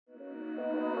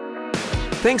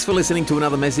Thanks for listening to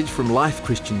another message from Life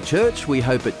Christian Church. We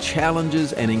hope it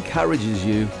challenges and encourages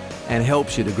you and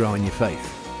helps you to grow in your faith.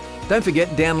 Don't forget,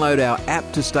 download our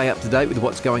app to stay up to date with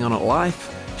what's going on at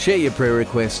Life, share your prayer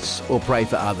requests or pray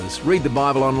for others, read the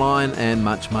Bible online and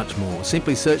much, much more.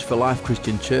 Simply search for Life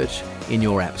Christian Church in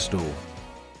your app store.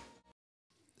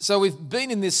 So we've been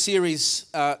in this series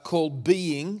called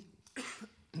Being,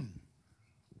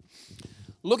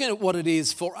 looking at what it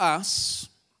is for us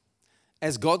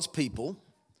as God's people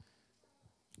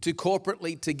to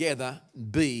corporately together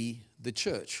be the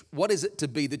church. What is it to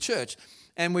be the church?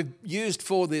 And we've used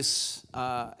for this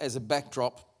as a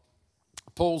backdrop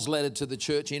Paul's letter to the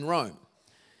church in Rome.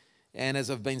 And as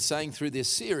I've been saying through this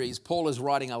series, Paul is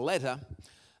writing a letter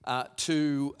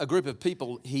to a group of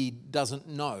people he doesn't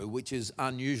know, which is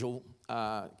unusual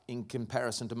in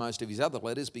comparison to most of his other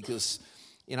letters, because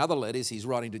in other letters he's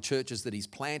writing to churches that he's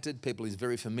planted, people he's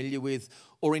very familiar with,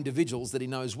 or individuals that he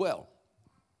knows well.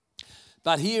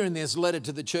 But here in this letter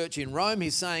to the church in Rome,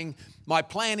 he's saying, my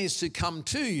plan is to come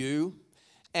to you,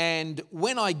 and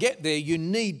when I get there, you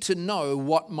need to know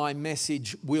what my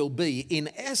message will be. In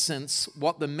essence,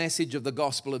 what the message of the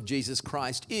gospel of Jesus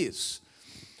Christ is.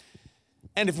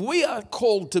 And if we are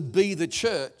called to be the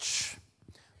church,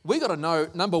 we got to know,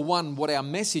 number one, what our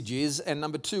message is, and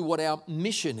number two, what our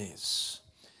mission is.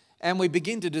 And we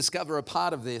begin to discover a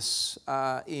part of this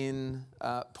in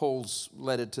Paul's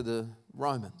letter to the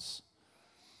Romans.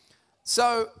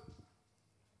 So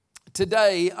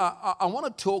today I want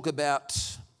to talk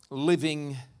about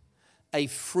living a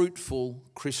fruitful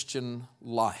Christian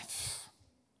life.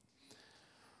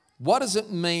 What does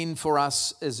it mean for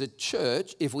us as a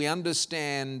church if we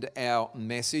understand our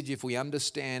message, if we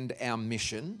understand our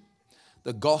mission,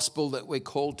 the gospel that we're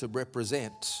called to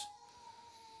represent?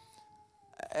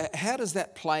 How does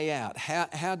that play out?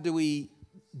 How do we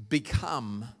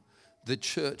become the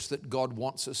church that God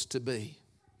wants us to be?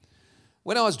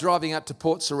 When I was driving up to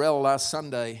Port Sorell last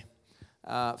Sunday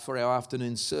for our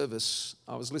afternoon service,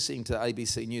 I was listening to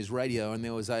ABC News Radio, and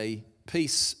there was a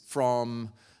piece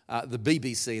from the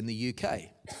BBC in the UK.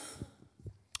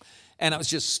 And it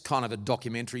was just kind of a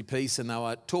documentary piece, and they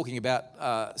were talking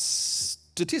about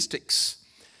statistics.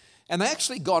 And they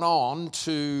actually got on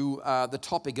to the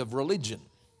topic of religion.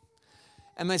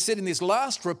 And they said in this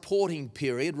last reporting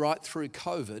period, right through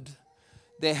COVID,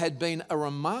 there had been a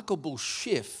remarkable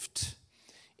shift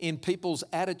in people's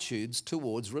attitudes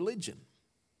towards religion.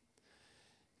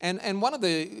 And one of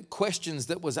the questions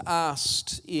that was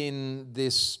asked in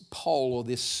this poll or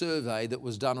this survey that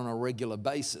was done on a regular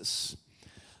basis,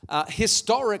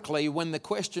 historically, when the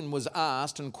question was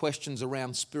asked and questions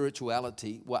around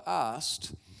spirituality were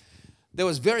asked, there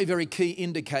was very, very key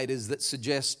indicators that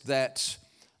suggest that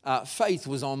faith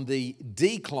was on the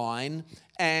decline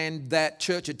and that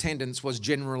church attendance was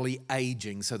generally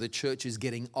aging, so the church is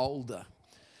getting older.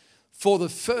 For the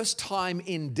first time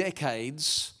in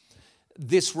decades,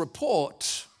 this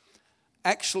report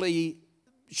actually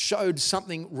showed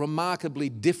something remarkably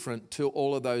different to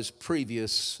all of those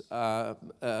previous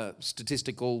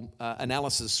statistical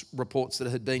analysis reports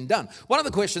that had been done. One of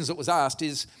the questions that was asked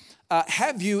is,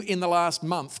 have you in the last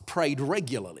month prayed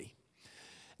regularly?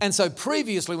 And so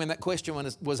previously when that question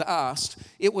was asked,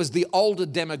 it was the older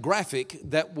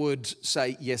demographic that would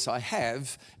say, yes, I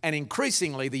have. And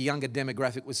increasingly, the younger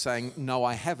demographic was saying, no,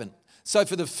 I haven't. So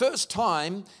for the first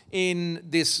time in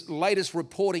this latest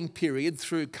reporting period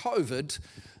through COVID,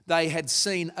 they had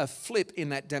seen a flip in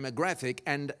that demographic,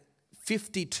 and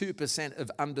 52%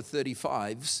 of under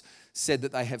 35s said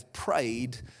that they have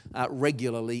prayed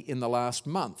regularly in the last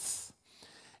month.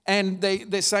 And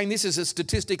they're saying this is a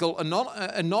statistical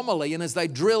anomaly, and as they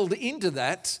drilled into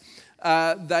that,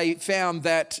 they found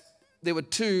that there were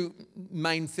two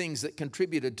main things that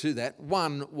contributed to that.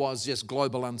 One was just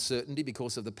global uncertainty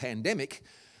because of the pandemic,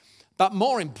 but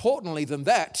more importantly than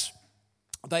that,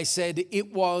 they said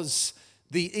it was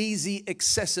the easy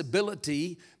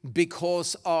accessibility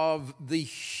because of the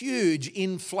huge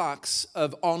influx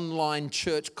of online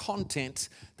church content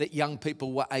that young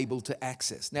people were able to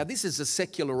access. Now, this is a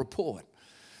secular report.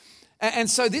 And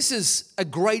so this is a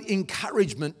great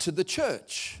encouragement to the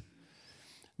church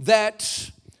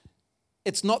that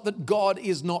it's not that God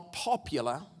is not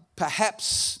popular.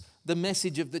 Perhaps the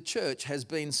message of the church has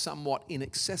been somewhat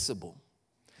inaccessible.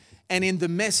 And in the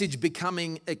message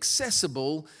becoming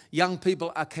accessible, young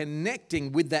people are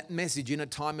connecting with that message in a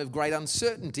time of great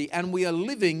uncertainty. And we are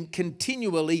living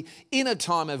continually in a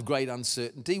time of great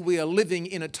uncertainty. We are living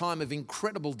in a time of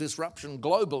incredible disruption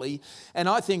globally. And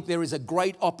I think there is a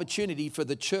great opportunity for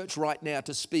the church right now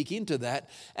to speak into that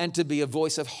and to be a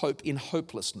voice of hope in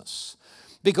hopelessness.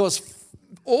 Because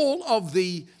all of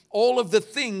the all of the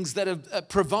things that have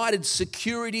provided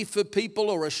security for people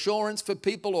or assurance for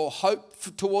people or hope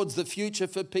towards the future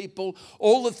for people,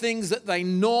 all the things that they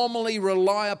normally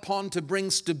rely upon to bring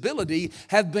stability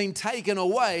have been taken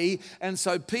away. And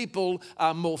so people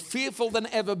are more fearful than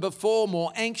ever before,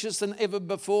 more anxious than ever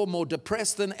before, more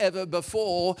depressed than ever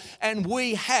before. And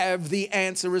we have the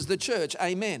answer as the church.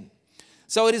 Amen.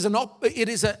 So it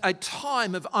is a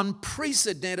time of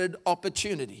unprecedented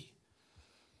opportunity.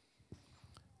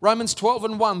 Romans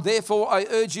 12:1, therefore I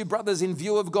urge you, brothers, in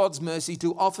view of God's mercy,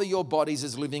 to offer your bodies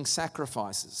as living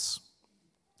sacrifices,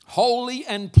 holy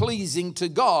and pleasing to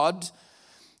God.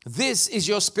 This is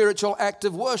your spiritual act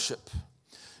of worship.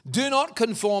 Do not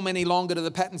conform any longer to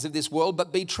the patterns of this world,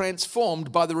 but be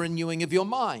transformed by the renewing of your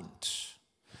mind.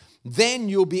 Then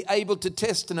you'll be able to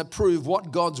test and approve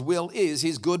what God's will is,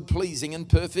 his good, pleasing, and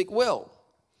perfect will.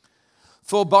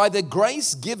 For by the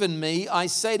grace given me, I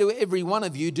say to every one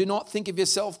of you, do not think of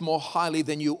yourself more highly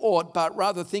than you ought, but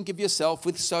rather think of yourself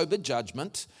with sober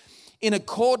judgment, in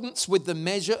accordance with the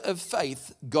measure of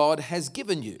faith God has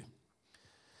given you.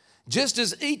 Just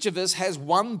as each of us has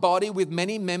one body with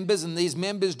many members, and these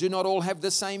members do not all have the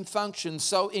same function,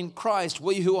 so in Christ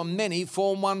we who are many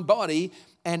form one body,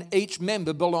 and each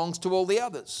member belongs to all the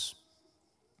others.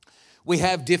 We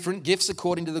have different gifts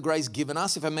according to the grace given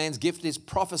us. If a man's gift is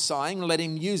prophesying, let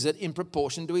him use it in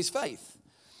proportion to his faith.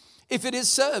 If it is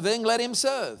serving, let him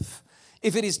serve.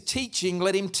 If it is teaching,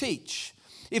 let him teach.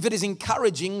 If it is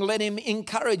encouraging, let him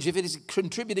encourage. If it is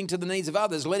contributing to the needs of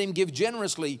others, let him give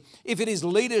generously. If it is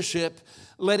leadership,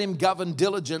 let him govern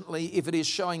diligently. If it is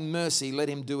showing mercy, let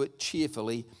him do it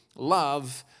cheerfully.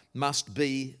 Love must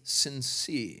be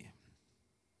sincere.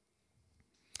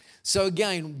 So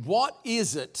again, what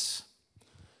is it?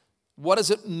 What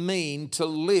does it mean to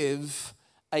live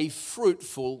a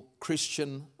fruitful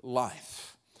Christian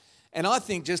life? And I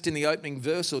think just in the opening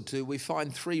verse or two, we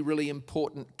find three really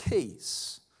important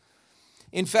keys.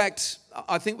 In fact,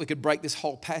 I think we could break this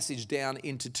whole passage down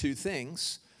into two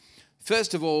things.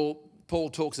 First of all, Paul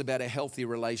talks about a healthy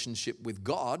relationship with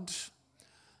God.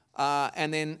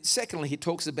 And then secondly, he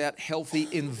talks about healthy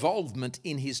involvement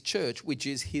in his church, which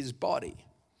is his body.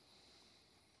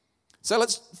 So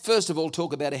let's first of all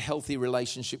talk about a healthy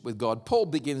relationship with God. Paul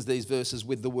begins these verses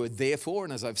with the word therefore,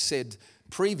 and as I've said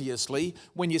previously,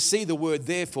 when you see the word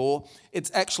therefore, it's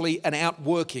actually an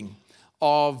outworking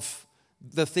of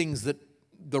the things that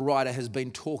the writer has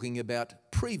been talking about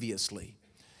previously.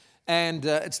 And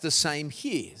it's the same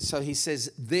here. So he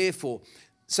says therefore.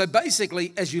 So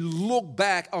basically, as you look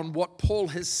back on what Paul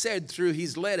has said through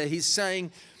his letter, he's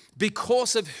saying,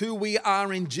 because of who we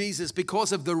are in Jesus,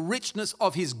 because of the richness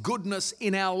of his goodness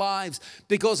in our lives,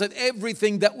 because of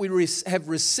everything that we have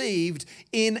received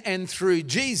in and through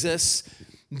Jesus,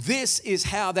 this is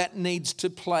how that needs to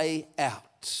play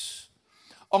out.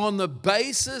 On the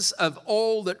basis of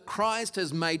all that Christ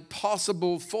has made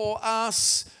possible for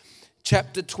us,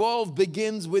 chapter 12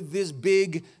 begins with this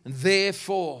big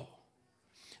therefore.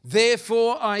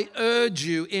 Therefore, I urge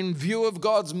you, in view of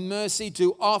God's mercy,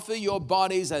 to offer your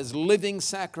bodies as living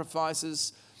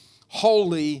sacrifices,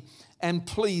 holy and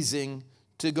pleasing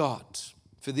to God.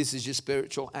 For this is your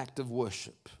spiritual act of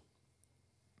worship.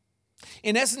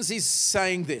 In essence, he's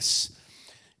saying this: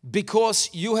 because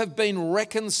you have been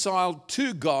reconciled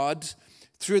to God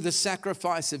through the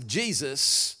sacrifice of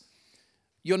Jesus,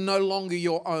 you're no longer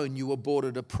your own. You were bought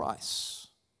at a price.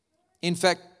 In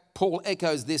fact, Paul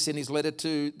echoes this in his letter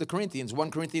to the Corinthians, 1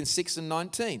 Corinthians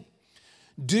 6:19.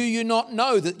 Do you not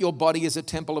know that your body is a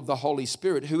temple of the Holy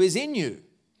Spirit who is in you,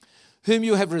 whom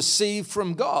you have received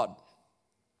from God?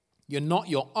 You're not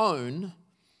your own.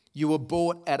 You were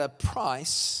bought at a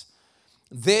price.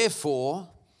 Therefore,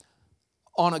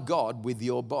 honor God with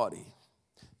your body.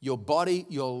 Your body,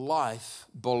 your life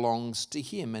belongs to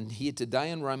him. And here today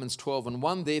in Romans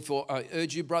 12:1, therefore I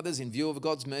urge you, brothers, in view of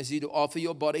God's mercy, to offer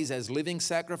your bodies as living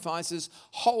sacrifices,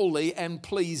 holy and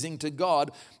pleasing to God.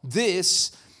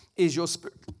 This is your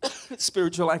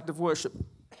spiritual act of worship.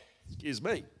 Excuse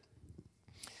me.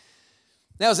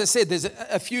 Now, as I said, there's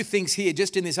a few things here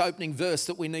just in this opening verse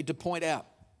that we need to point out.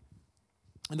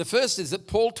 And the first is that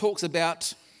Paul talks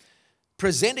about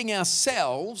presenting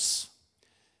ourselves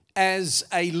as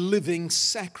a living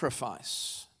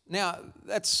sacrifice. Now,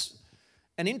 that's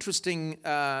an interesting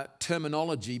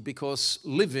terminology because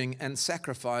living and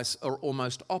sacrifice are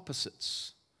almost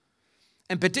opposites.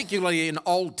 And particularly in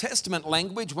Old Testament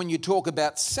language, when you talk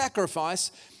about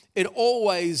sacrifice, it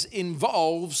always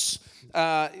involves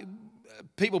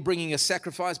people bringing a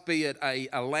sacrifice, be it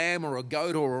a lamb or a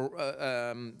goat or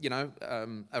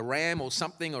a ram or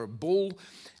something, or a bull,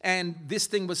 and this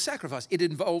thing was sacrificed. It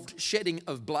involved shedding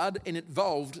of blood, and it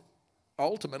involved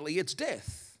ultimately its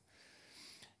death.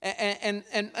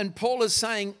 And Paul is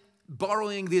saying,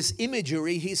 borrowing this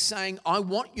imagery, he's saying, I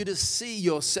want you to see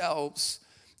yourselves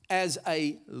as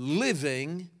a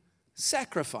living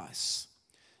sacrifice.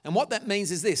 And what that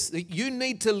means is this, that you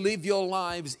need to live your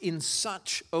lives in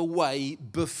such a way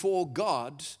before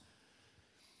God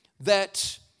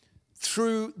that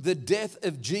through the death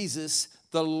of Jesus,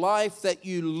 the life that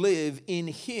you live in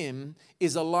Him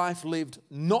is a life lived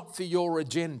not for your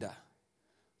agenda,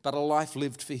 but a life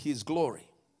lived for His glory.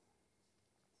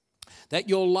 That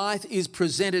your life is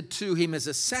presented to Him as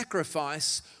a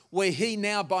sacrifice where He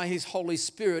now, by His Holy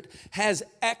Spirit, has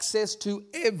access to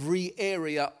every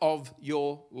area of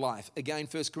your life. Again,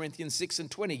 1 Corinthians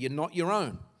 6:20, you're not your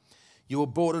own. You were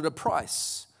bought at a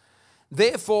price.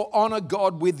 Therefore, honor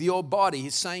God with your body.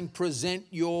 He's saying, present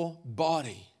your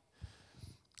body.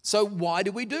 So why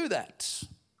do we do that?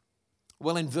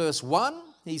 Well, in verse 1,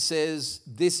 he says,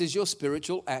 this is your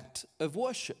spiritual act of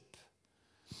worship.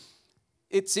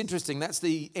 It's interesting, that's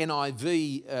the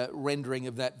NIV rendering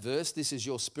of that verse. This is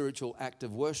your spiritual act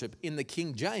of worship. In the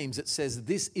King James, it says,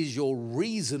 this is your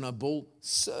reasonable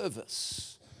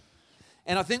service.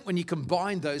 And I think when you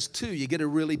combine those two, you get a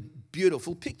really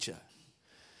beautiful picture.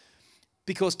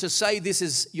 Because to say this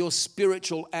is your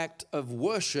spiritual act of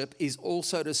worship is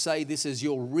also to say this is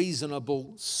your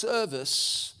reasonable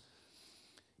service.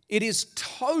 It is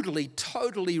totally,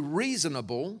 totally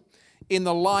reasonable in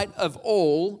the light of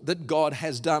all that God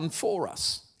has done for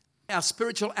us. Our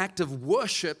spiritual act of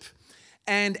worship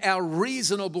and our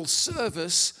reasonable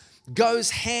service goes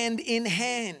hand in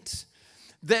hand.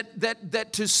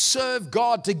 That to serve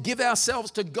God, to give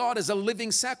ourselves to God as a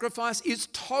living sacrifice is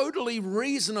totally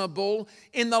reasonable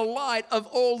in the light of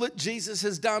all that Jesus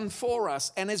has done for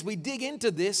us. And as we dig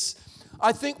into this,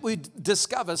 I think we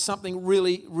discover something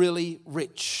really, really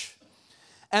rich.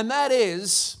 And that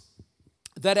is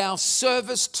that our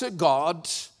service to God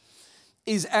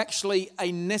is actually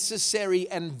a necessary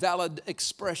and valid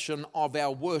expression of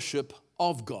our worship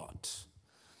of God.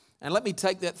 And let me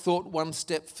take that thought one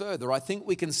step further. I think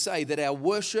we can say that our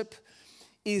worship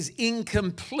is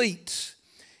incomplete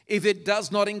if it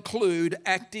does not include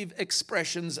active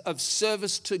expressions of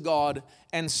service to God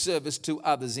and service to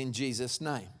others in Jesus'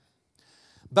 name.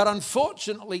 But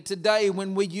unfortunately today,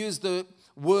 when we use the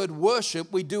word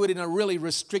worship, we do it in a really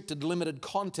restricted, limited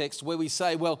context where we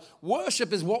say, well,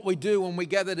 worship is what we do when we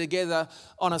gather together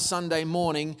on a Sunday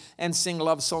morning and sing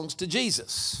love songs to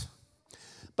Jesus.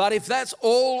 But if that's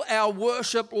all our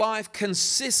worship life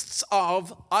consists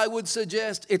of, I would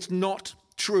suggest it's not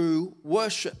true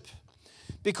worship.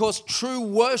 Because true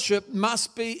worship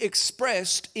must be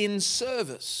expressed in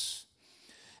service.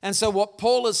 And so what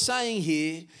Paul is saying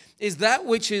here is that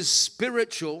which is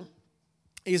spiritual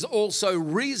is also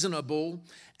reasonable,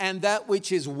 and that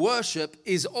which is worship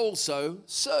is also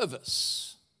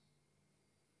service.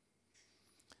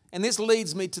 And this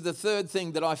leads me to the third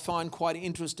thing that I find quite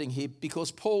interesting here,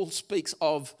 because Paul speaks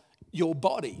of your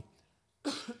body.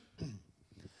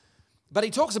 But he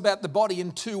talks about the body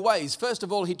in two ways. First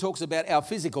of all, he talks about our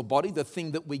physical body, the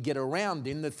thing that we get around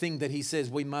in, the thing that he says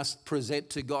we must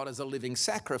present to God as a living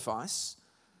sacrifice.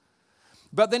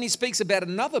 But then he speaks about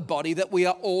another body that we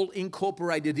are all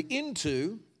incorporated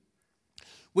into,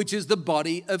 which is the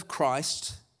body of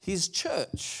Christ, his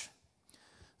church.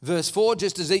 Verse 4,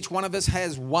 just as each one of us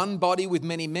has one body with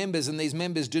many members, and these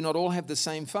members do not all have the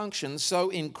same function, so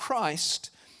in Christ,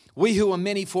 we who are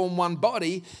many form one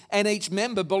body, and each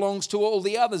member belongs to all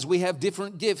the others. We have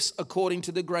different gifts according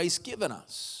to the grace given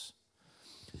us.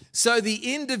 So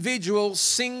the individual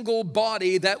single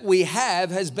body that we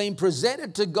have has been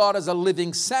presented to God as a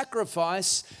living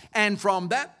sacrifice, and from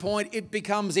that point it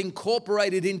becomes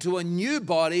incorporated into a new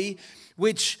body,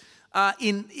 which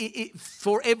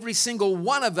for every single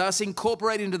one of us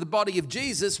incorporated into the body of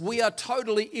Jesus, we are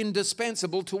totally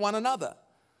indispensable to one another.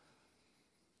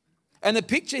 And the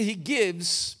picture he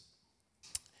gives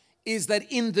is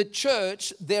that in the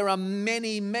church there are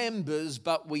many members,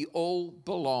 but we all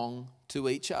belong to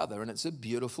each other, and it's a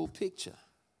beautiful picture.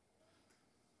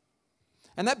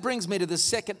 And that brings me to the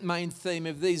second main theme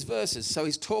of these verses. So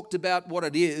he's talked about what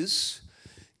it is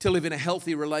to live in a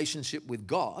healthy relationship with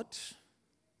God,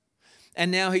 and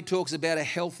now he talks about a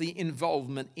healthy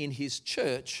involvement in his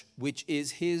church, which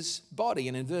is his body.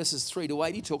 And in verses 3 to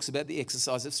 8 he talks about the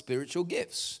exercise of spiritual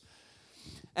gifts.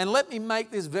 And let me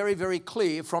make this very, very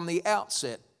clear from the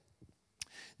outset.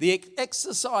 The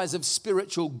exercise of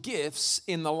spiritual gifts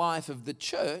in the life of the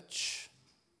church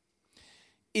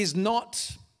is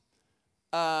not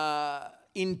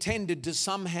intended to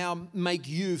somehow make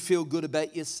you feel good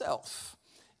about yourself.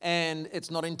 And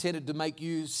it's not intended to make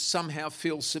you somehow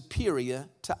feel superior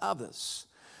to others.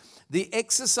 The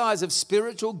exercise of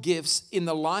spiritual gifts in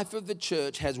the life of the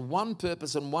church has one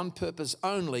purpose and one purpose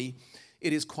only.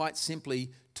 It is quite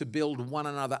simply to build one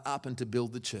another up and to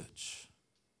build the church.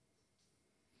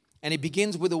 And he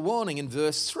begins with a warning in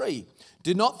verse 3.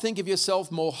 Do not think of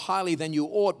yourself more highly than you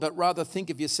ought, but rather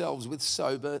think of yourselves with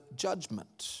sober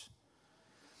judgment.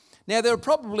 Now, there are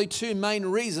probably two main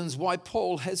reasons why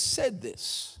Paul has said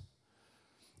this.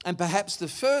 And perhaps the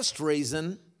first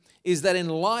reason is that in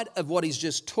light of what he's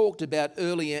just talked about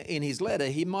earlier in his letter,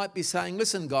 he might be saying,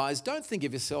 listen, guys, don't think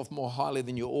of yourself more highly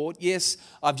than you ought. Yes,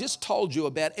 I've just told you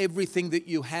about everything that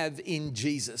you have in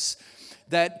Jesus,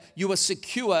 that you are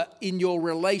secure in your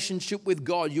relationship with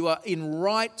God. You are in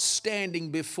right standing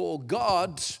before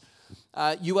God.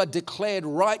 You are declared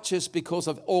righteous because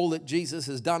of all that Jesus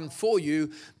has done for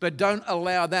you, but don't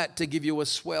allow that to give you a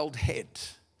swelled head.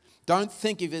 Don't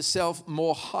think of yourself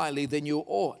more highly than you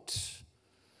ought.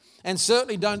 And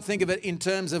certainly don't think of it in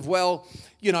terms of, well,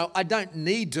 I don't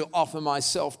need to offer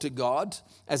myself to God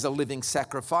as a living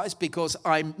sacrifice because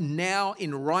I'm now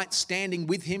in right standing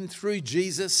with him through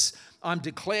Jesus. I'm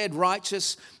declared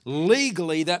righteous.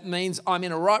 Legally, that means I'm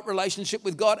in a right relationship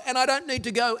with God, and I don't need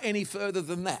to go any further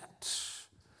than that.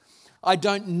 I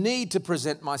don't need to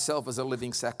present myself as a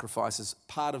living sacrifice as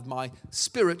part of my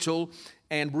spiritual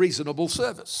and reasonable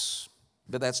service.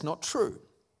 But that's not true.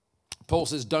 Paul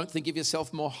says, don't think of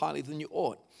yourself more highly than you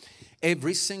ought.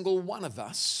 Every single one of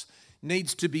us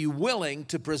needs to be willing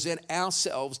to present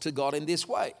ourselves to God in this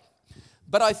way.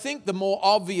 But I think the more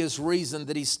obvious reason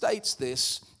that he states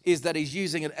this is that he's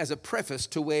using it as a preface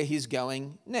to where he's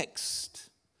going next.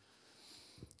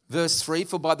 Verse 3,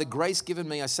 for by the grace given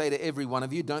me, I say to every one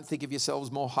of you, don't think of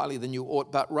yourselves more highly than you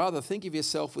ought, but rather think of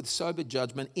yourself with sober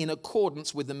judgment in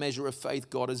accordance with the measure of faith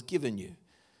God has given you.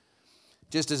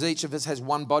 Just as each of us has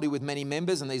one body with many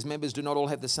members, and these members do not all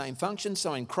have the same function,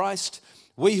 so in Christ,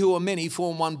 we who are many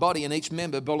form one body, and each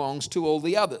member belongs to all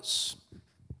the others.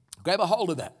 Grab a hold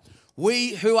of that.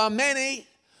 We who are many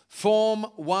form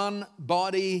one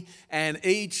body, and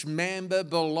each member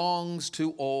belongs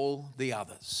to all the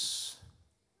others.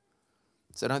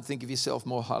 So don't think of yourself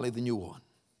more highly than you ought.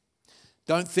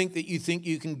 Don't think that you think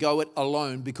you can go it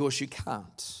alone because you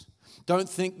can't. Don't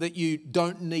think that you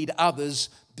don't need others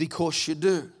because you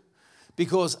do.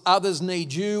 Because others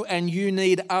need you and you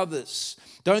need others.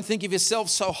 Don't think of yourself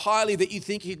so highly that you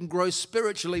think you can grow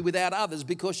spiritually without others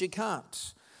because you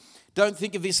can't. Don't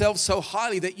think of yourself so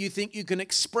highly that you think you can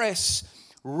express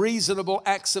reasonable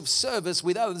acts of service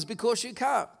with others because you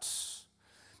can't.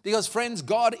 Because friends,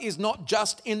 God is not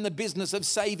just in the business of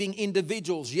saving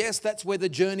individuals. Yes, that's where the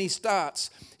journey starts.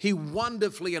 He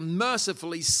wonderfully and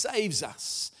mercifully saves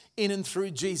us in and through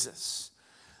Jesus.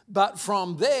 But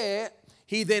from there,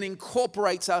 he then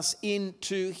incorporates us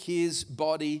into his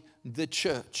body, the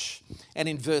church. And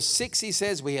in verse 6, he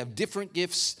says, we have different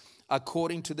gifts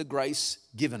according to the grace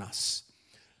given us.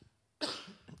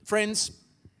 Friends,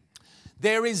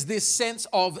 there is this sense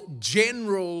of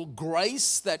general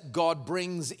grace that God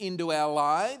brings into our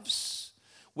lives,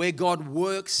 where God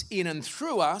works in and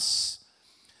through us.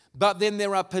 But then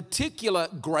there are particular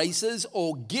graces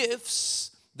or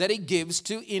gifts that he gives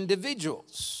to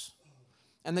individuals.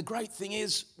 And the great thing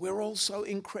is, we're all so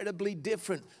incredibly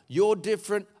different. You're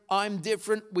different, I'm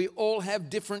different, we all have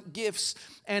different gifts.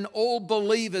 And all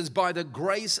believers, by the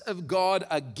grace of God,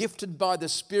 are gifted by the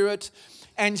Spirit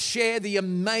and share the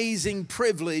amazing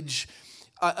privilege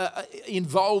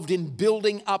involved in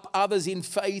building up others in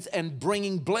faith and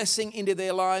bringing blessing into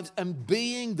their lives and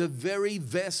being the very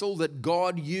vessel that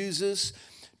God uses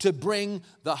to bring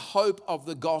the hope of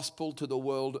the gospel to the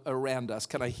world around us.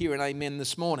 Can I hear an amen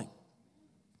this morning?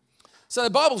 So the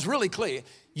Bible's really clear.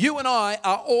 You and I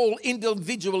are all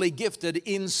individually gifted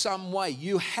in some way.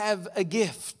 You have a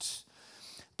gift.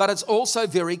 But it's also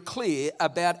very clear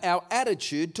about our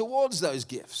attitude towards those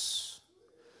gifts.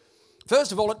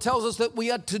 First of all, it tells us that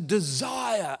we are to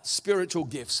desire spiritual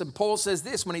gifts. And Paul says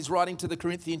this when he's writing to the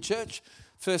Corinthian church,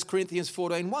 1 Corinthians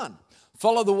 14:1.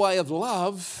 Follow the way of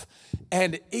love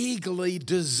and eagerly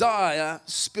desire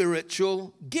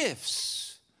spiritual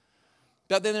gifts.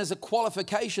 But then there's a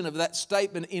qualification of that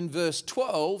statement in verse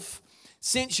 12.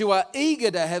 Since you are eager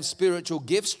to have spiritual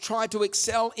gifts, try to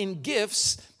excel in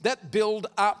gifts that build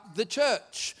up the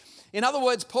church. In other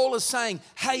words, Paul is saying,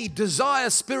 hey, desire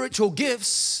spiritual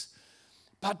gifts,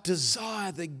 but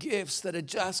desire the gifts that are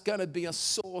just going to be a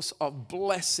source of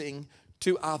blessing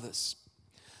to others.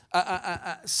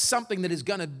 something that is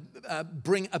going to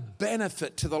bring a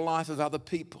benefit to the life of other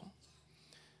people.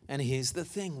 And here's the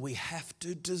thing, we have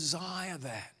to desire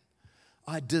that.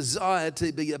 I desire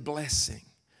to be a blessing.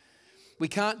 We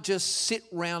can't just sit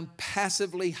around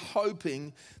passively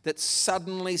hoping that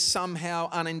suddenly, somehow,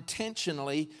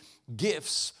 unintentionally,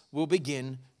 gifts will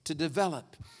begin to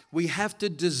develop. We have to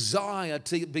desire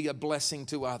to be a blessing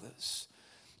to others.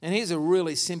 And here's a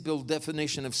really simple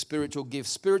definition of spiritual gifts.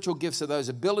 Spiritual gifts are those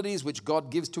abilities which God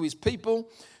gives to his people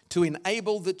to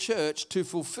enable the church to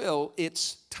fulfill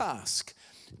its task,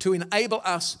 to enable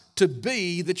us to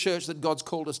be the church that God's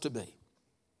called us to be.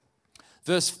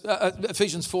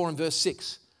 Ephesians 4 and verse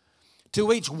 6.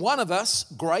 To each one of us,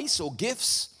 grace or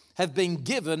gifts have been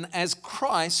given as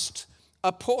Christ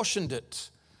apportioned it.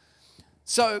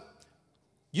 So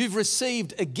you've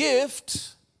received a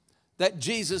gift that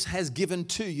Jesus has given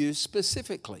to you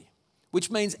specifically,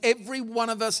 which means every one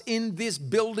of us in this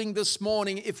building this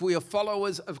morning, if we are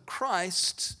followers of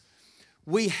Christ,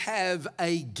 we have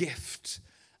a gift,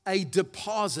 a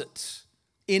deposit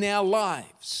in our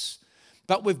lives.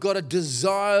 But we've got to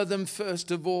desire them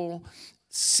first of all.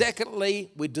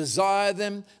 Secondly, we desire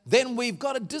them. Then we've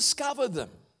got to discover them.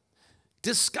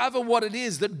 Discover what it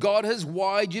is that God has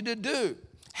wired you to do.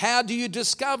 How do you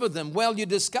discover them? Well, you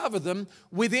discover them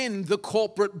within the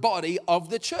corporate body of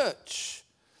the church.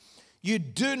 You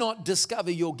do not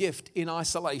discover your gift in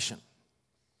isolation.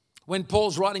 When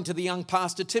Paul's writing to the young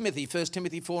pastor Timothy, 1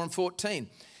 Timothy 4 and 14,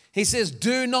 he says,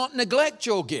 do not neglect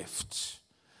your gift,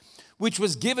 which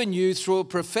was given you through a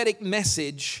prophetic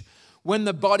message when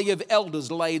the body of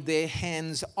elders laid their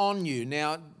hands on you.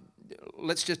 Now,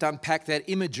 let's just unpack that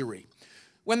imagery.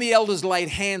 When the elders laid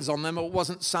hands on them, it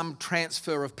wasn't some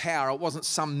transfer of power. It wasn't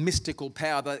some mystical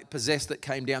power that they possessed that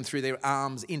came down through their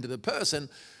arms into the person.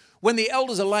 When the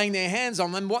elders are laying their hands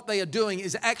on them, what they are doing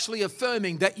is actually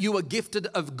affirming that you are gifted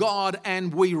of God,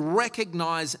 and we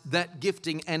recognize that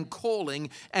gifting and calling,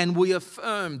 and we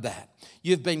affirm that.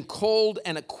 You've been called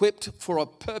and equipped for a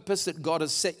purpose that God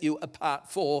has set you apart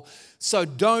for, so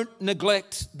don't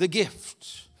neglect the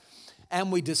gift. And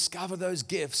we discover those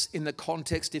gifts in the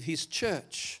context of his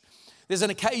church. There's an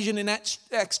occasion in Acts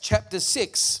chapter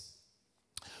 6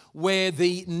 where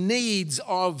the needs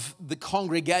of the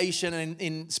congregation,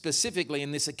 and specifically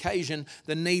in this occasion,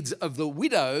 the needs of the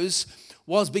widows,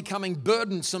 was becoming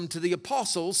burdensome to the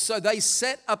apostles, so they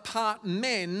set apart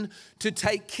men to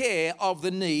take care of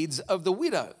the needs of the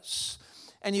widows.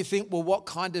 And you think, well, what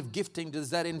kind of gifting does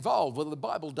that involve? Well, the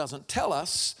Bible doesn't tell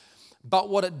us. But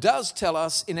what it does tell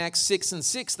us in Acts 6 and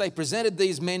 6, they presented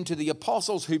these men to the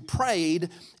apostles who prayed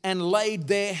and laid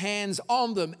their hands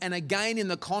on them. And again, in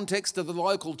the context of the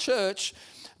local church,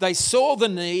 they saw the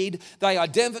need, they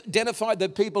identified the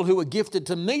people who were gifted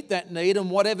to meet that need, and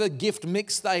whatever gift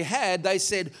mix they had, they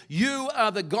said, you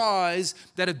are the guys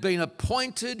that have been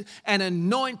appointed and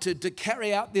anointed to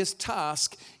carry out this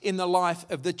task in the life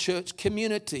of the church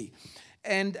community.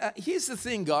 And here's the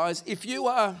thing, guys, if you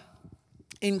are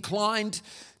inclined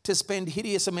to spend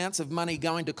hideous amounts of money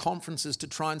going to conferences to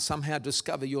try and somehow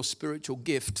discover your spiritual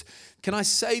gift, can I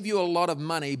save you a lot of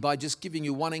money by just giving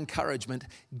you one encouragement?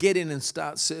 Get in and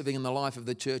start serving in the life of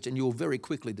the church, and you'll very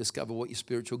quickly discover what your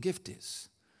spiritual gift is.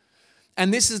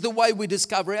 And this is the way we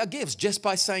discover our gifts, just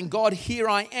by saying, God, here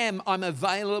I am, I'm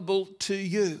available to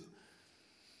you.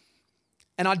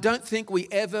 And I don't think we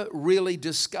ever really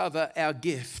discover our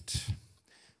gift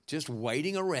just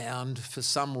waiting around for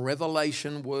some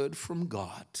revelation word from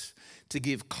God to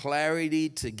give clarity,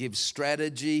 to give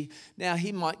strategy. Now,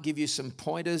 he might give you some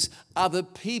pointers. Other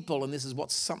people, and this is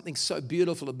what's something so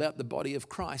beautiful about the body of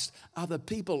Christ, other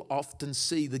people often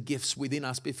see the gifts within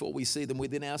us before we see them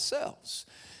within ourselves.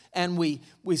 And we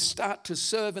start to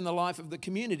serve in the life of the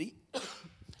community,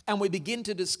 and we begin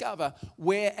to discover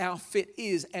where our fit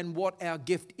is and what our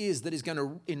gift is that is going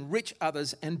to enrich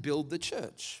others and build the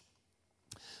church.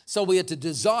 So we are to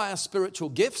desire spiritual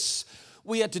gifts,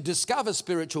 we are to discover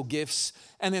spiritual gifts,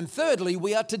 and then thirdly,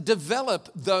 we are to develop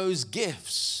those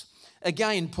gifts.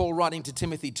 Again, Paul writing to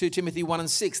Timothy, 2 Timothy 1 and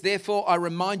 6, therefore I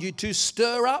remind you to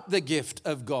stir up the gift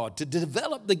of God, to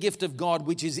develop the gift of God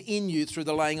which is in you through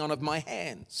the laying on of my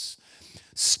hands.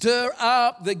 Stir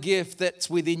up the gift that's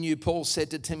within you, Paul said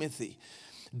to Timothy.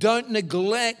 Don't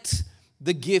neglect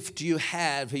the gift you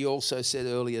have, he also said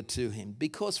earlier to him,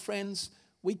 because friends,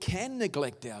 we can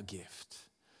neglect our gift.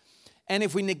 And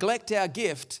if we neglect our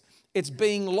gift, it's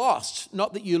being lost.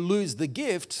 Not that you lose the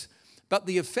gift, but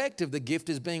the effect of the gift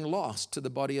is being lost to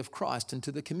the body of Christ and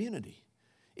to the community.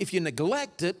 If you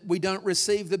neglect it, we don't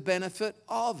receive the benefit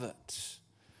of it.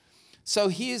 So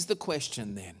here's the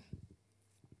question then.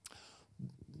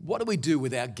 What do we do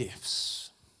with our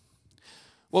gifts?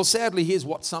 Well, sadly, here's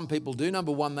what some people do.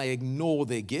 Number one, they ignore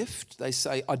their gift. They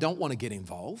say, I don't want to get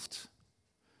involved.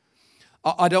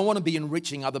 I don't want to be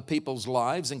enriching other people's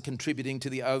lives and contributing to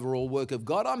the overall work of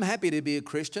God. I'm happy to be a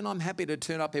Christian. I'm happy to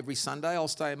turn up every Sunday. I'll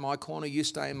stay in my corner. You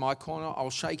stay in my corner.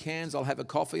 I'll shake hands. I'll have a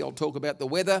coffee. I'll talk about the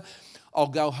weather. I'll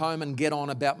go home and get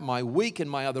on about my week and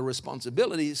my other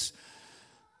responsibilities.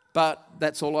 But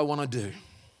that's all I want to do.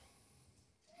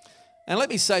 And let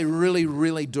me say really,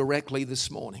 really directly this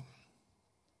morning,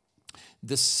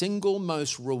 the single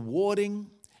most rewarding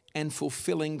and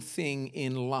fulfilling thing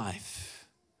in life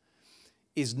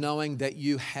is knowing that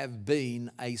you have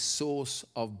been a source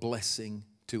of blessing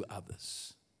to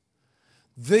others.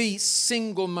 The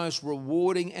single most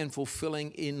rewarding and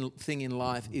fulfilling thing in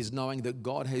life is knowing that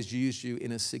God has used you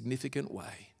in a significant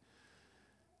way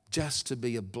just to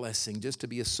be a blessing, just to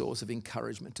be a source of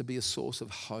encouragement, to be a source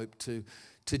of hope, to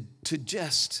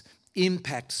just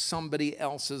impact somebody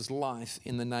else's life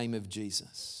in the name of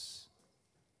Jesus.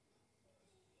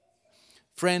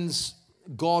 Friends,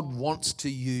 God wants to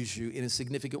use you in a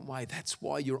significant way. That's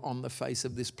why you're on the face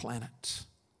of this planet.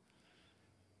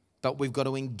 But we've got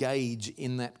to engage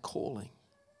in that calling.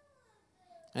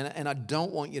 And I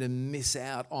don't want you to miss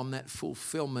out on that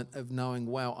fulfillment of knowing,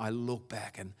 wow, I look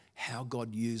back and how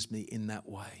God used me in that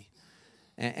way.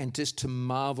 And just to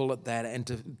marvel at that and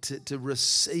to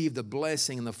receive the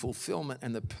blessing and the fulfillment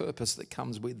and the purpose that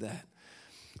comes with that.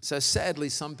 So sadly,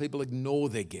 some people ignore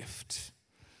their gift.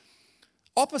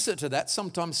 Opposite to that,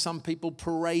 sometimes some people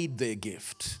parade their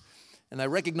gift and they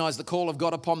recognize the call of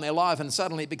God upon their life and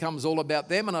suddenly it becomes all about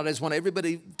them, and I just want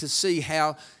everybody to see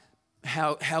how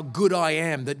good I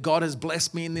am, that God has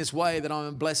blessed me in this way, that I'm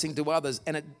a blessing to others.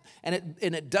 And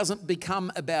it doesn't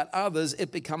become about others,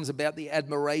 it becomes about the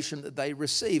admiration that they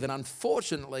receive. And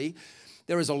unfortunately,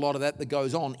 there is a lot of that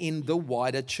goes on in the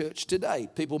wider church today.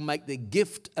 People make their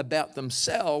gift about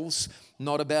themselves,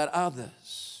 not about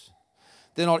others.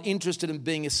 They're not interested in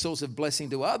being a source of blessing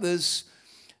to others.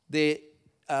 They're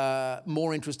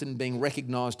more interested in being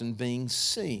recognized and being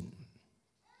seen.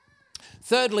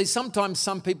 Thirdly, sometimes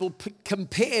some people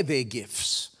compare their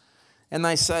gifts and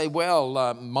they say,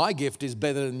 well, my gift is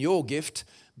better than your gift.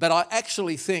 But I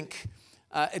actually think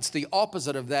it's the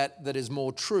opposite of that is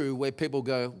more true, where people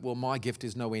go, well, my gift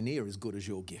is nowhere near as good as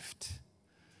your gift.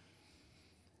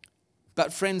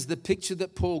 But friends, the picture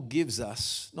that Paul gives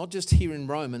us, not just here in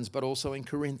Romans, but also in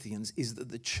Corinthians, is that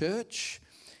the church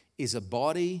is a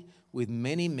body with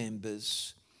many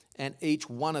members, and each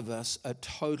one of us are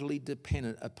totally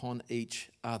dependent upon each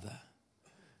other.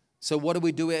 So what do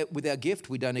we do with our gift?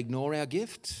 We don't ignore our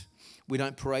gift, we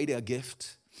don't parade our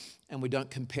gift, and we don't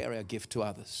compare our gift to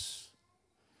others.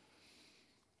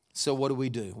 So what do we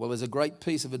do? Well, there's a great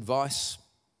piece of advice.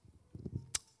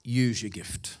 Use your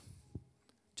gift.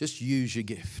 Just use your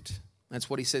gift. That's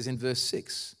what he says in verse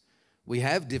 6. We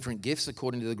have different gifts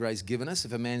according to the grace given us.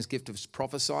 If a man's gift is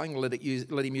prophesying, let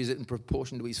him use it in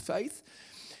proportion to his faith.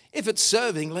 If it's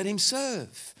serving, let him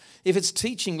serve. If it's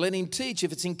teaching, let him teach.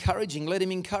 If it's encouraging, let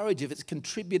him encourage. If it's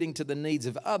contributing to the needs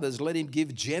of others, let him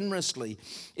give generously.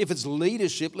 If it's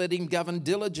leadership, let him govern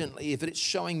diligently. If it's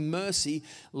showing mercy,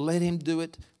 let him do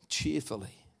it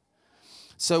cheerfully.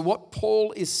 So what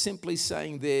Paul is simply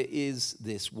saying there is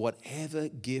this: whatever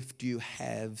gift you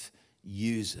have,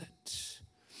 use it.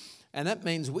 And that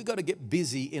means we've got to get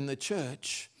busy in the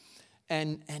church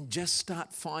and just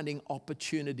start finding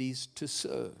opportunities to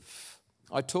serve.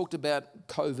 I talked about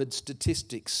COVID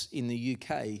statistics in the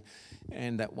UK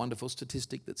and that wonderful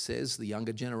statistic that says the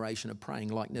younger generation are praying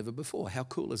like never before. How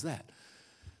cool is that?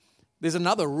 There's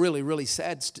another really, really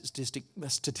sad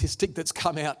statistic that's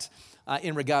come out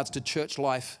in regards to church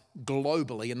life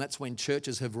globally, and that's when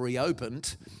churches have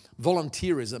reopened,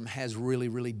 volunteerism has really,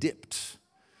 really dipped.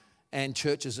 And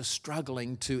churches are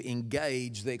struggling to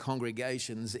engage their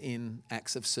congregations in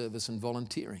acts of service and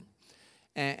volunteering.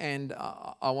 And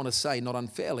I want to say, not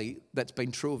unfairly, that's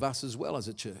been true of us as well as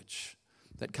a church.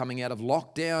 That coming out of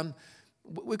lockdown,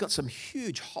 we've got some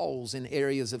huge holes in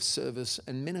areas of service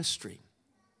and ministry.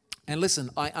 And listen,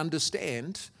 I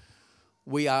understand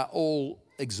we are all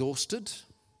exhausted.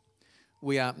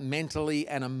 We are mentally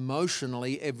and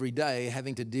emotionally every day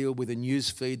having to deal with a news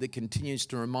feed that continues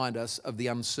to remind us of the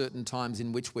uncertain times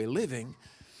in which we're living.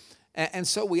 And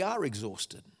so we are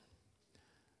exhausted.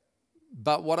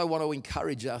 But what I want to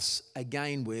encourage us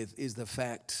again with is the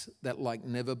fact that like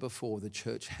never before, the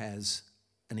church has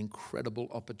an incredible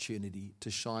opportunity to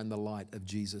shine the light of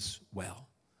Jesus well.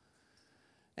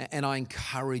 And I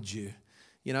encourage you,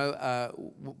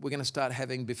 we're going to start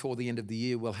having, before the end of the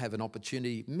year, we'll have an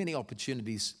opportunity, many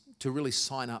opportunities to really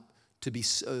sign up to be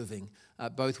serving,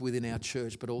 both within our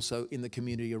church but also in the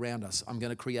community around us. I'm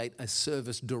going to create a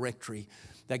service directory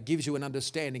that gives you an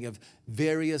understanding of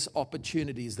various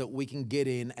opportunities that we can get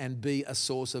in and be a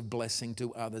source of blessing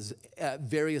to others,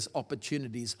 various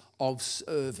opportunities of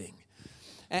serving.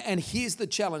 And here's the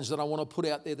challenge that I want to put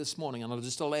out there this morning, and I'll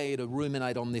just allow you to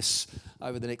ruminate on this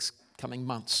over the next coming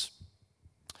months.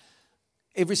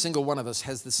 Every single one of us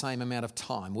has the same amount of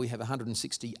time. We have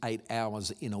 168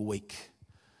 hours in a week.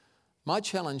 My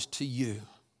challenge to you,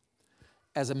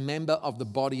 as a member of the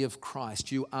body of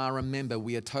Christ, you are a member.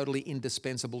 We are totally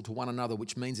indispensable to one another,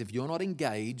 which means if you're not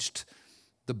engaged,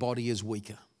 the body is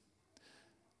weaker.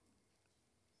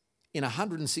 In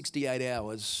 168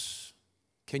 hours,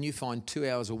 can you find 2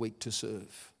 hours a week to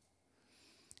serve?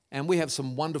 And we have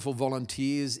some wonderful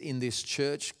volunteers in this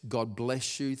church. God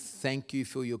bless you. Thank you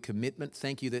for your commitment.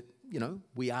 Thank you that,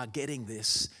 we are getting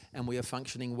this and we are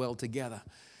functioning well together.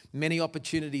 Many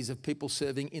opportunities of people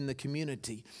serving in the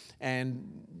community,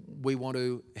 and we want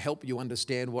to help you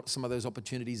understand what some of those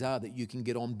opportunities are that you can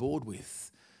get on board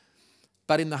with.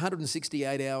 But in the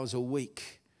 168 hours a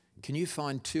week, can you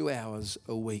find 2 hours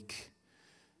a week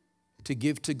to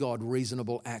give to God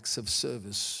reasonable acts of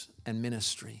service and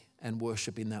ministry and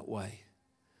worship in that way?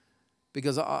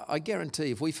 Because I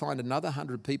guarantee if we find another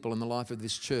 100 people in the life of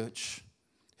this church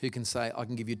who can say, I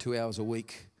can give you 2 hours a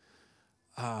week,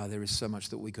 there is so much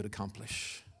that we could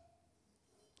accomplish.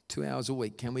 2 hours a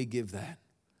week, can we give that?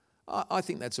 I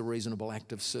think that's a reasonable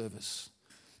act of service.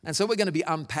 And so we're going to be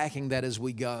unpacking that as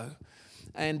we go.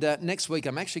 And next week,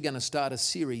 I'm actually going to start a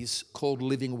series called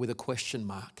Living with a Question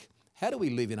Mark. How do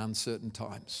we live in uncertain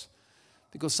times?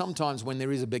 Because sometimes when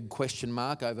there is a big question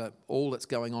mark over all that's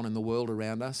going on in the world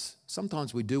around us,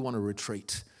 sometimes we do want to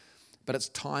retreat. But it's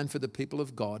time for the people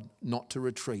of God not to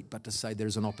retreat, but to say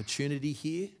there's an opportunity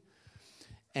here.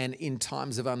 And in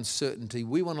times of uncertainty,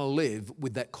 we want to live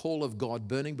with that call of God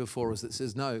burning before us that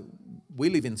says, no, we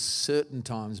live in certain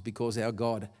times because our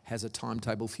God has a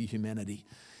timetable for humanity.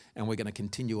 And we're going to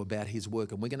continue about his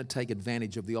work. And we're going to take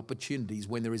advantage of the opportunities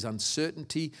when there is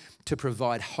uncertainty to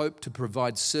provide hope, to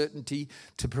provide certainty,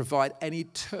 to provide an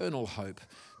eternal hope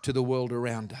to the world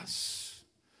around us.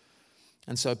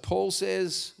 And so Paul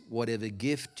says, whatever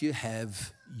gift you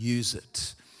have, use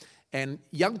it. And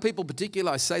young people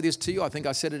particularly, I say this to you, I think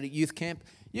I said it at youth camp,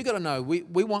 you've got to know, we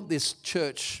want this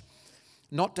church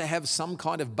not to have some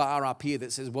kind of bar up here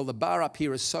that says, well, the bar up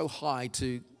here is so high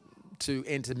to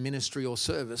enter ministry or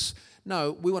service.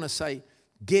 No, we want to say,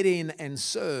 get in and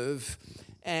serve,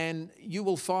 and you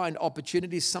will find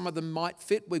opportunities. Some of them might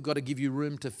fit. We've got to give you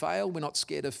room to fail. We're not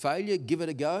scared of failure. Give it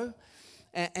a go.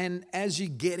 And as you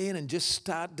get in and just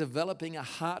start developing a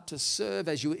heart to serve,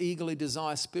 as you eagerly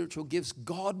desire spiritual gifts,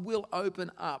 God will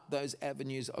open up those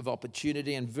avenues of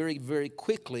opportunity, and very, very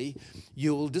quickly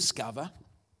you'll discover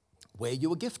where you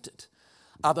were gifted.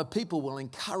 Other people will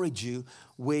encourage you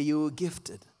where you were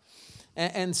gifted.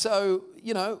 And so,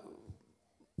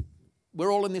 we're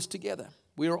all in this together.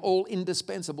 We are all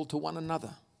indispensable to one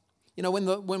another.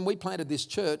 When we planted this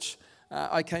church,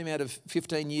 I came out of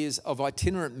 15 years of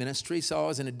itinerant ministry, so I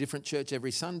was in a different church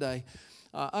every Sunday.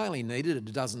 I only needed a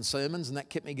dozen sermons, and that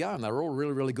kept me going. They were all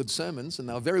really, really good sermons, and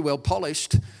they were very well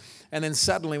polished. And then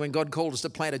suddenly, when God called us to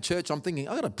plant a church, I'm thinking,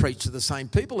 I've got to preach to the same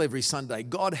people every Sunday.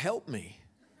 God help me.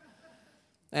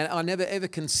 And I never ever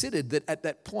considered that at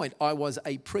that point I was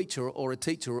a preacher or a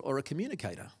teacher or a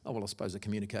communicator. Oh, well, I suppose a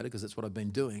communicator because that's what I've been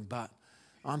doing. But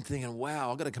I'm thinking,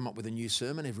 wow, I've got to come up with a new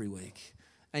sermon every week.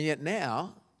 And yet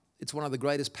now, it's one of the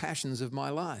greatest passions of my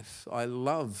life. I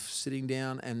love sitting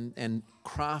down and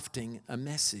crafting a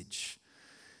message.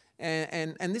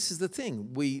 And this is the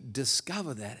thing. We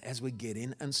discover that as we get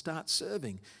in and start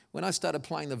serving. When I started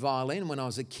playing the violin when I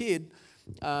was a kid,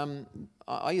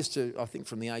 I used to, I think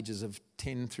from the ages of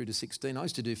 10 through to 16, I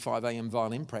used to do 5 a.m.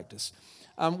 violin practice.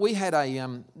 We had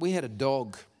a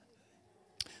dog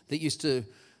that used to,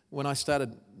 when I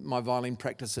started my violin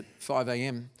practice at 5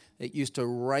 a.m., it used to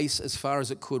race as far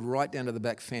as it could right down to the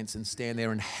back fence and stand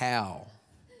there and howl.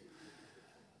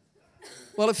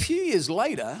 Well, a few years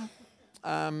later,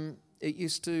 it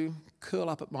used to curl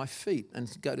up at my feet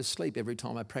and go to sleep every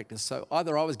time I practiced. So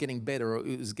either I was getting better or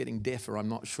it was getting deafer, I'm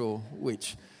not sure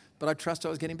which. But I trust I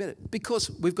was getting better because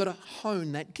we've got to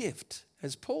hone that gift.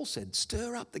 As Paul said,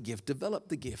 stir up the gift, develop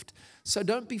the gift. So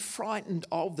don't be frightened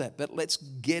of that, but let's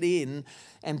get in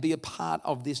and be a part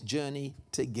of this journey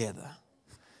together.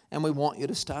 And we want you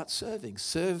to start serving.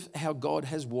 Serve how God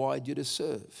has wired you to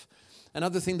serve.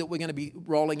 Another thing that we're going to be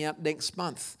rolling out next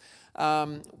month,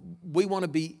 we want to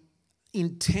be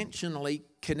intentionally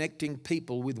connecting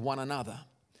people with one another,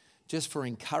 just for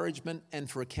encouragement and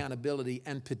for accountability,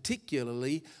 and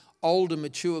particularly older,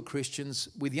 mature Christians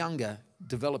with younger,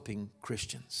 developing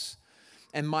Christians.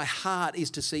 And my heart is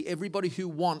to see everybody who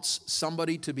wants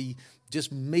somebody to be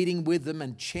just meeting with them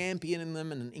and championing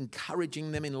them and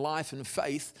encouraging them in life and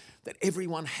faith, that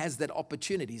everyone has that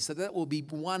opportunity. So that will be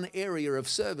one area of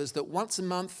service, that once a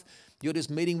month you're just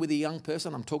meeting with a young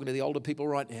person. I'm talking to the older people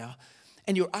right now.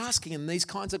 And you're asking them these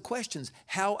kinds of questions.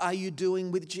 How are you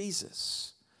doing with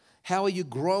Jesus? How are you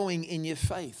growing in your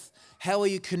faith? How are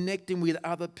you connecting with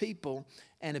other people?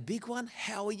 And a big one,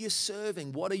 how are you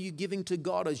serving? What are you giving to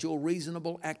God as your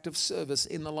reasonable act of service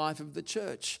in the life of the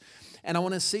church? And I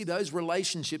want to see those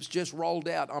relationships just rolled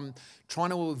out. I'm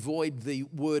trying to avoid the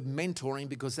word mentoring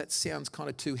because that sounds kind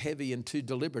of too heavy and too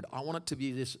deliberate. I want it to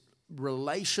be just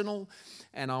relational,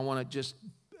 and I want to just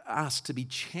us to be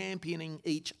championing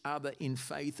each other in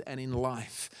faith and in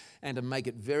life, and to make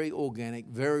it very organic,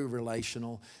 very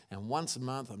relational. And once a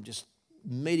month, I'm just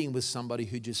meeting with somebody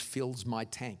who just fills my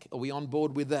tank. Are we on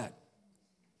board with that?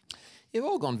 You've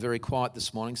all gone very quiet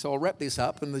this morning, so I'll wrap this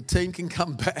up and the team can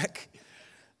come back.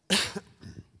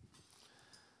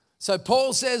 So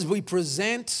Paul says we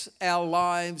present our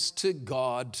lives to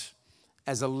God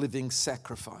as a living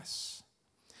sacrifice.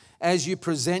 As you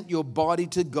present your body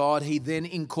to God, he then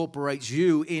incorporates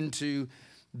you into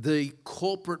the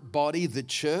corporate body, the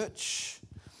church,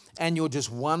 and you're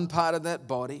just one part of that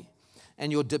body,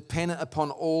 and you're dependent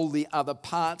upon all the other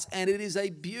parts. And it is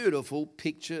a beautiful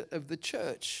picture of the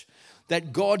church,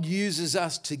 that God uses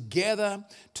us together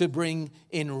to bring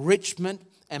enrichment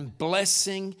and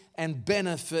blessing and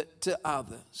benefit to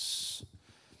others.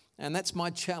 And that's my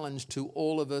challenge to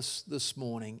all of us this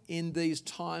morning. In these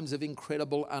times of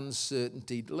incredible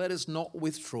uncertainty, let us not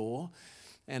withdraw.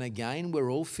 And again,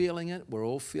 we're all feeling it. We're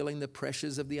all feeling the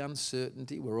pressures of the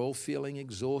uncertainty. We're all feeling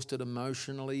exhausted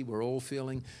emotionally. We're all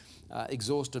feeling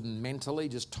exhausted mentally,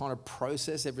 just trying to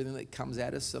process everything that comes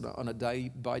at us on a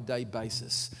day-by-day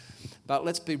basis. But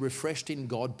let's be refreshed in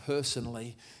God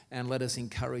personally, and let us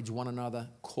encourage one another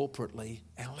corporately,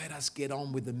 and let us get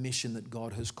on with the mission that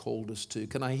God has called us to.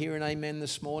 Can I hear an amen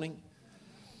this morning?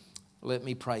 Let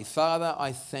me pray. Father,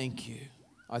 I thank you.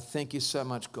 I thank you so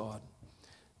much, God,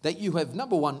 that you have,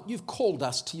 number one, you've called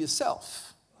us to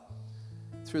yourself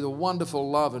through the wonderful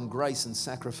love and grace and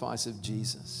sacrifice of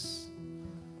Jesus.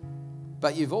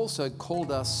 But you've also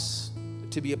called us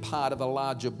to be a part of a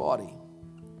larger body,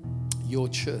 your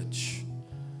church.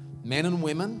 Men and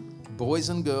women, boys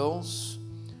and girls,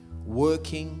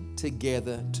 working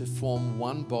together to form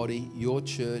one body, your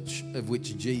church, of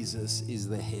which Jesus is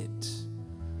the head.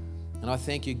 And I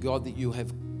thank you, God, that you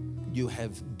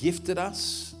have gifted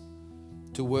us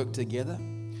to work together.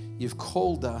 You've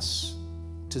called us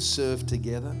to serve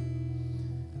together.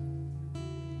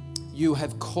 You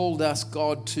have called us,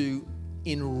 God, to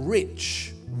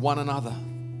enrich one another.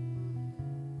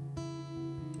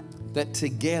 That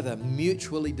together,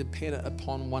 mutually dependent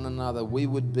upon one another, we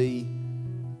would be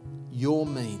your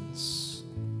means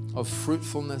of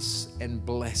fruitfulness and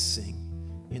blessing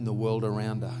in the world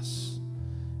around us.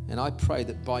 And I pray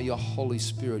that by your Holy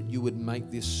Spirit, you would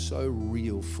make this so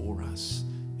real for us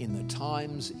in the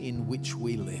times in which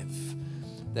we live,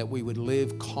 that we would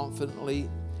live confidently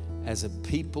as a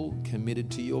people committed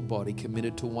to your body,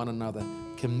 committed to one another,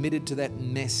 committed to that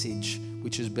message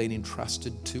which has been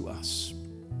entrusted to us.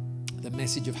 The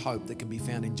message of hope that can be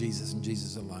found in Jesus and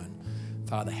Jesus alone.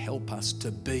 Father, help us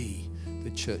to be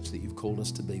the church that you've called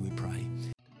us to be, we pray.